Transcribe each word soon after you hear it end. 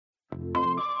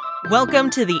Welcome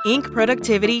to the Inc.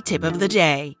 Productivity Tip of the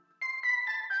Day.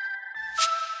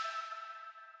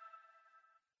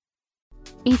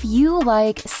 If you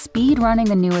like speed running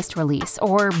the newest release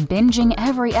or binging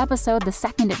every episode the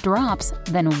second it drops,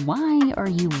 then why are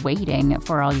you waiting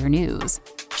for all your news?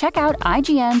 Check out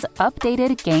IGN's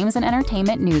updated games and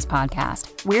entertainment news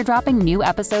podcast. We're dropping new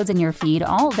episodes in your feed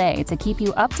all day to keep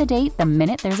you up to date the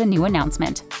minute there's a new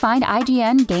announcement. Find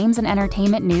IGN Games and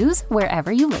Entertainment News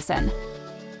wherever you listen.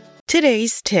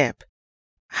 Today's tip.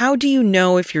 How do you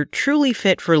know if you're truly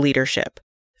fit for leadership?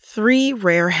 3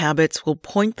 rare habits will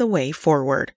point the way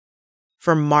forward.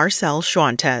 From Marcel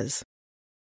Schwantes.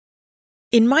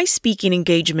 In my speaking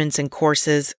engagements and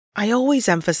courses, I always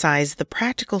emphasize the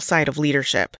practical side of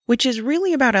leadership, which is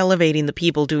really about elevating the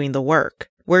people doing the work.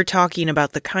 We're talking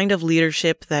about the kind of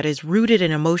leadership that is rooted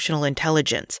in emotional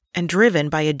intelligence and driven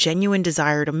by a genuine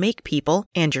desire to make people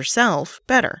and yourself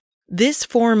better. This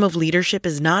form of leadership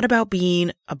is not about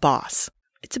being a boss.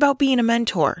 It's about being a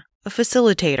mentor, a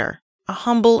facilitator, a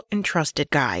humble and trusted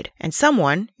guide, and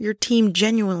someone your team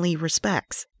genuinely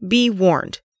respects. Be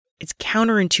warned, it's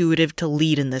counterintuitive to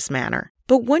lead in this manner.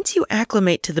 But once you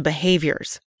acclimate to the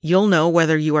behaviors, you'll know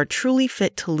whether you are truly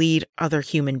fit to lead other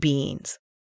human beings.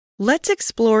 Let's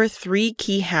explore 3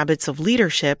 key habits of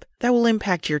leadership that will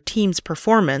impact your team's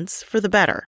performance for the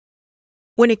better.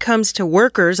 When it comes to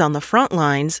workers on the front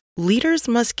lines, leaders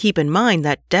must keep in mind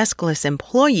that deskless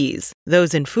employees,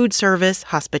 those in food service,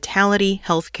 hospitality,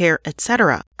 healthcare,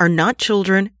 etc., are not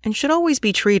children and should always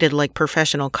be treated like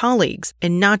professional colleagues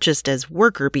and not just as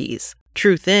worker bees.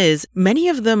 Truth is, many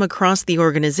of them across the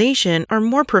organization are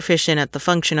more proficient at the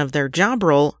function of their job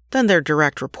role than their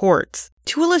direct reports.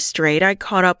 To illustrate, I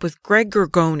caught up with Greg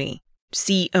Gorgoni,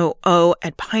 COO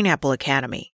at Pineapple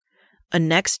Academy, a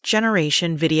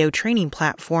next-generation video training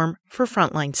platform for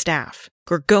frontline staff.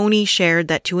 Gorgoni shared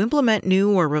that to implement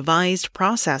new or revised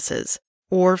processes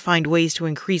or find ways to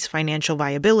increase financial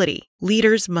viability,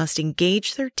 leaders must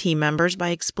engage their team members by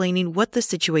explaining what the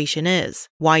situation is,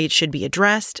 why it should be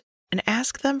addressed, and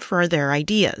ask them for their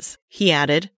ideas. He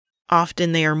added,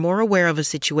 often they are more aware of a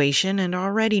situation and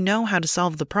already know how to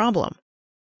solve the problem.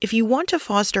 If you want to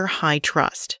foster high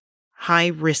trust, high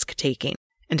risk-taking,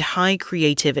 and high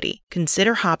creativity,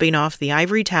 consider hopping off the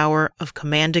ivory tower of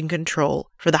command and control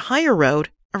for the higher road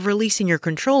of releasing your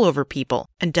control over people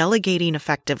and delegating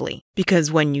effectively. Because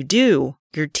when you do,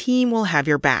 your team will have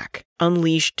your back,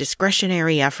 unleash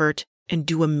discretionary effort, and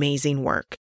do amazing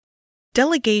work.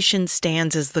 Delegation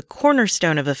stands as the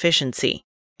cornerstone of efficiency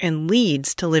and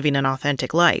leads to living an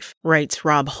authentic life, writes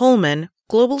Rob Holman,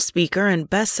 global speaker and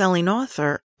best-selling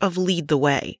author of Lead the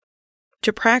Way.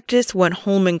 To practice what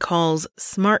Holman calls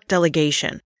smart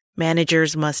delegation,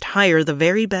 managers must hire the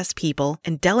very best people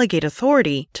and delegate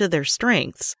authority to their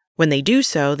strengths. When they do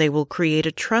so, they will create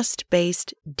a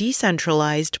trust-based,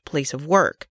 decentralized place of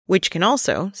work, which can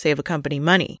also save a company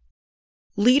money.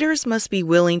 Leaders must be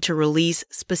willing to release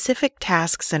specific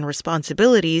tasks and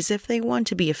responsibilities if they want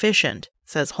to be efficient,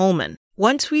 says Holman.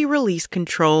 Once we release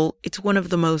control, it's one of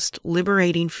the most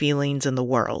liberating feelings in the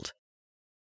world.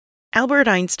 Albert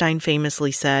Einstein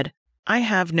famously said, "I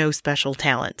have no special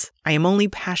talents. I am only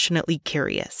passionately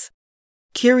curious."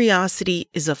 Curiosity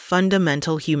is a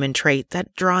fundamental human trait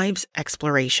that drives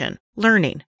exploration,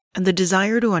 learning, and the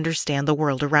desire to understand the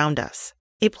world around us.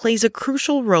 It plays a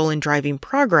crucial role in driving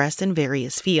progress in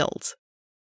various fields.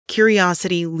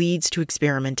 Curiosity leads to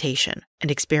experimentation, and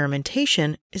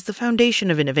experimentation is the foundation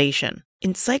of innovation.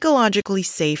 In psychologically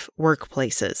safe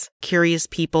workplaces, curious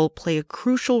people play a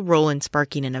crucial role in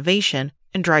sparking innovation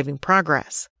and driving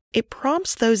progress. It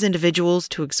prompts those individuals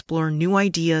to explore new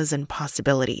ideas and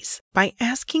possibilities. By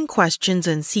asking questions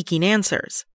and seeking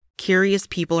answers, curious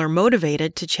people are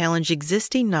motivated to challenge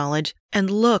existing knowledge and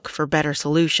look for better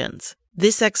solutions.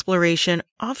 This exploration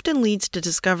often leads to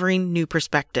discovering new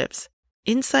perspectives,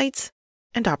 insights,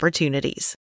 and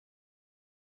opportunities.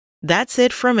 That's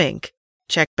it from Inc.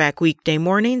 Check back weekday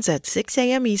mornings at 6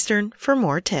 a.m. Eastern for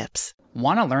more tips.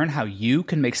 Want to learn how you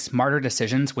can make smarter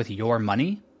decisions with your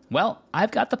money? Well,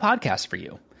 I've got the podcast for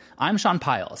you. I'm Sean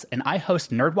Piles, and I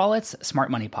host NerdWallet's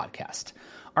Smart Money Podcast.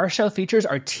 Our show features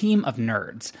our team of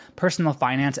nerds, personal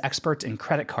finance experts in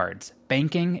credit cards,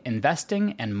 banking,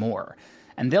 investing, and more.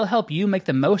 And they'll help you make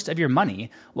the most of your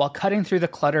money while cutting through the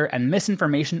clutter and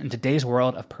misinformation in today's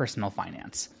world of personal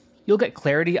finance. You'll get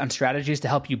clarity on strategies to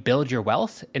help you build your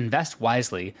wealth, invest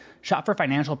wisely, shop for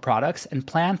financial products, and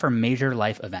plan for major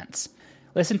life events.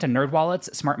 Listen to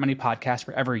NerdWallet's Smart Money Podcast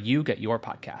wherever you get your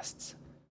podcasts.